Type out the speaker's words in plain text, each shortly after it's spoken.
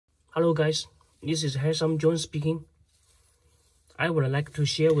Hello guys, this is HairSome John speaking. I would like to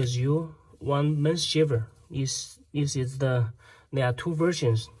share with you one men's shaver. There are two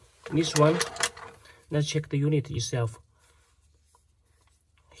versions. This one, let's check the unit itself.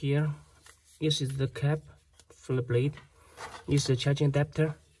 Here, this is the cap for the blade. This is the charging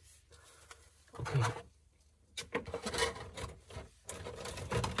adapter. Okay.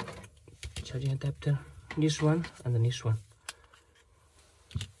 Charging adapter. This one and then this one.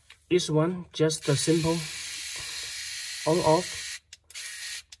 This one just a simple on off,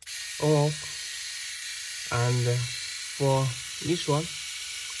 and for this one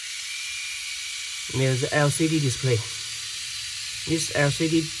there's LCD display. This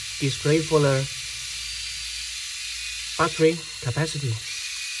LCD display for the battery capacity,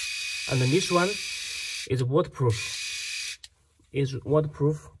 and then this one is waterproof.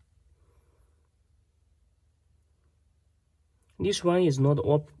 This one is not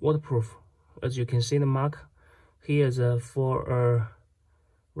waterproof. As you can see the mark, here is for a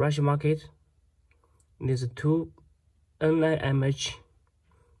Russian market. There's 2 mAh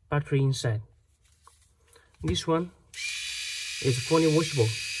battery inside. This one is fully washable.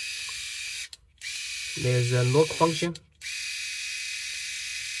 There's a lock function.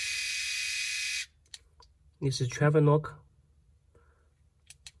 This is travel lock.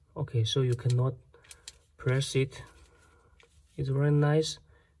 Okay, so you cannot press it. It's very nice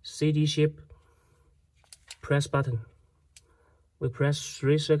CD shape press button. We press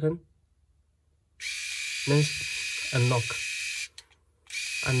 3 seconds, then unlock.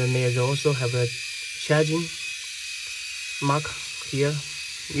 And then there's also have a charging mark here.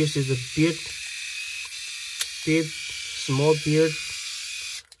 This is a small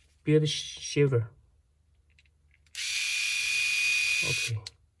beard shaver. Okay.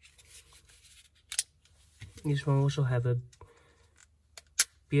 This one also have a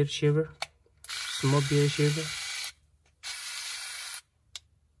beard shaver, small beard shaver.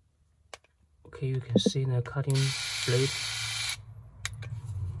 Okay, you can see the cutting blade,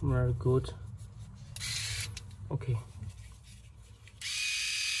 very good. Okay,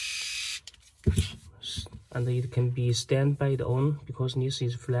 and it can be stand by its own because this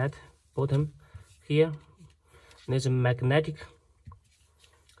is flat bottom. Here there's a magnetic,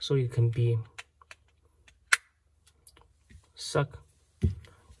 so it can be suck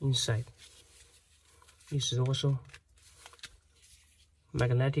inside. This is also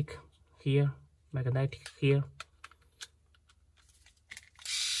magnetic here, magnetic here.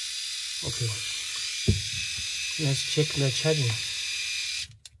 Okay, let's check the charging.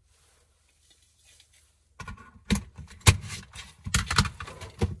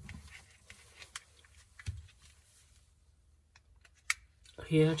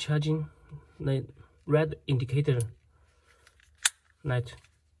 Here charging, the red indicator light.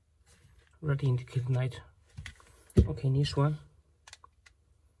 Red indicate light. Okay, this one.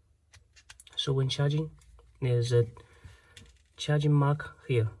 So when charging, there's a charging mark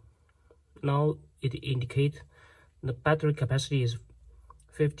here. Now it indicates the battery capacity is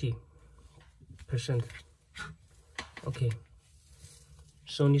 50%. Okay.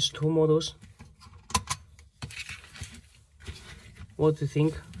 So these two models. What do you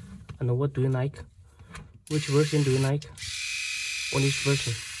think? And what do you like? Which version do you like? On this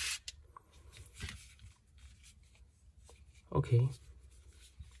version? Okay.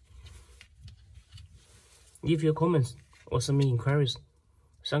 Leave your comments or send me inquiries.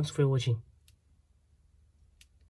 Thanks for watching.